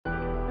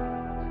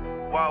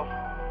Whoa.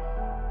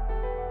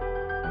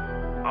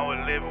 I'm with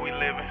living, we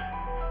living.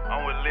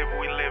 I'm with living,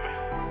 we living.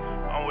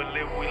 I'm with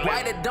living, we living.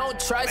 Why they don't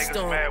trust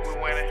them? Niggas mad, we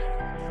winning.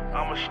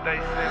 I'ma stay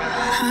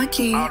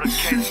sinning. All the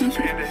cases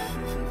pending.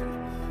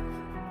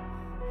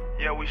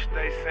 Yeah, we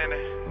stay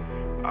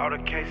sinning. All the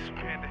cases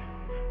pending.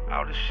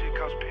 All the shit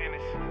cost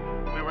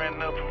pennies. We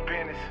ran up from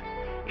pennies.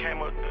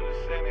 Came up to the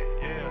Senate.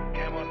 Yeah,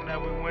 came up now,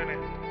 we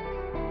winning.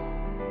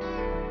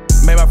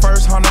 Made my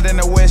first 100 in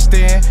the West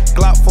End.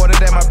 Glock 40,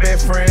 that my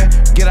best friend.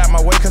 Get out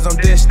my way cause I'm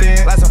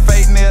distant. Like some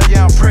fake nail,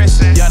 yeah, I'm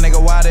pressing. Young nigga,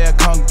 why they'll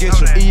come get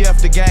you? EF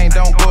the game,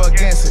 don't go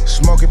against it.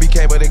 Smoking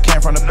BK, but it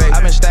came from the base.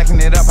 I been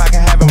stacking it up, I can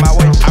have it my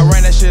way. I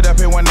ran that shit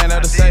up here, one end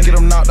of the safe. Get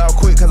them knocked out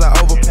quick cause I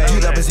overpaid.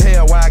 Heat up as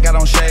hell, why I got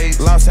on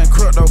shades. Lost in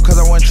crypto cause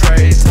I went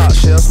trade. Top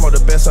shell, smoke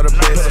the best of the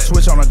best. Put a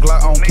switch on the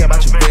Glock, I don't care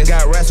about your bitch.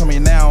 Got rats on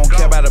me now, I don't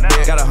care about the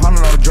bet. Got 100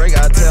 on the Drake,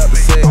 I tell the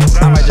set.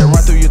 I might just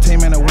run through your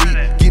team in a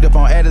week. Get up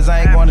on edits,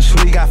 I ain't going to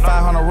sleep. Got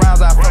 500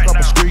 rounds, I fuck up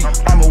a street.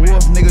 I'm a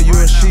wolf, nigga, you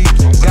a sheep.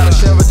 Got a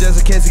shovel just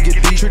in case it get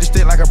deep. Treat the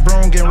stick like a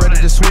broom, getting ready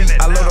to sweep.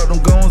 I load up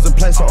them goons and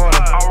place an order.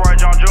 Alright,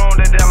 John June,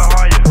 they De La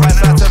Hoya. Right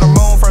fly to the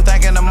moon, first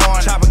thing in the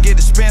morning. Chopper get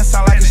the spin,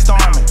 sound like it's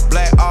storming.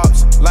 Black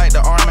ops, like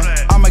the army.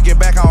 I'ma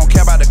get back, I don't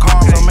care about the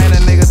karma. So man,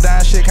 that nigga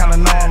dying shit kinda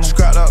normal.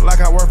 Scrapped up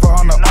like I work for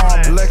Under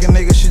Armour. Lucky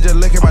nigga, she just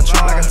look at my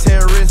trunk. Like a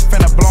terrorist,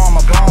 finna blow on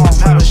my bomb.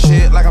 Poppin'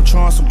 shit like I'm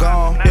chewing some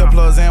gum.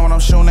 Earplugs in when I'm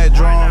shooting that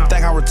drum.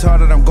 Think I'm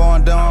retarded, I'm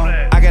going dumb.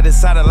 I got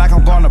excited like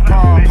I'm going to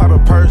prom. Pop a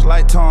purse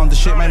like Tom, the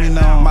shit made me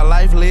numb. My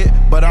life lit,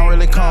 but I'm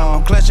really calm.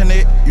 I'm clutching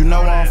it, you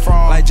know where I'm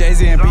from. Like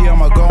Jay-Z and B,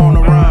 I'ma go on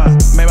the run.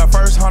 Made my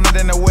first 100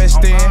 in the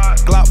West End.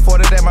 Glock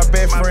 40, that my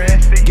best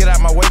friend. Get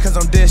out my way cause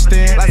I'm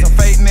distant. Like some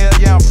fake nail,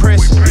 yeah, I'm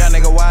pressing. Young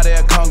nigga, why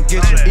they'll come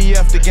get you?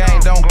 EF the game,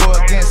 don't go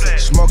against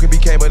it.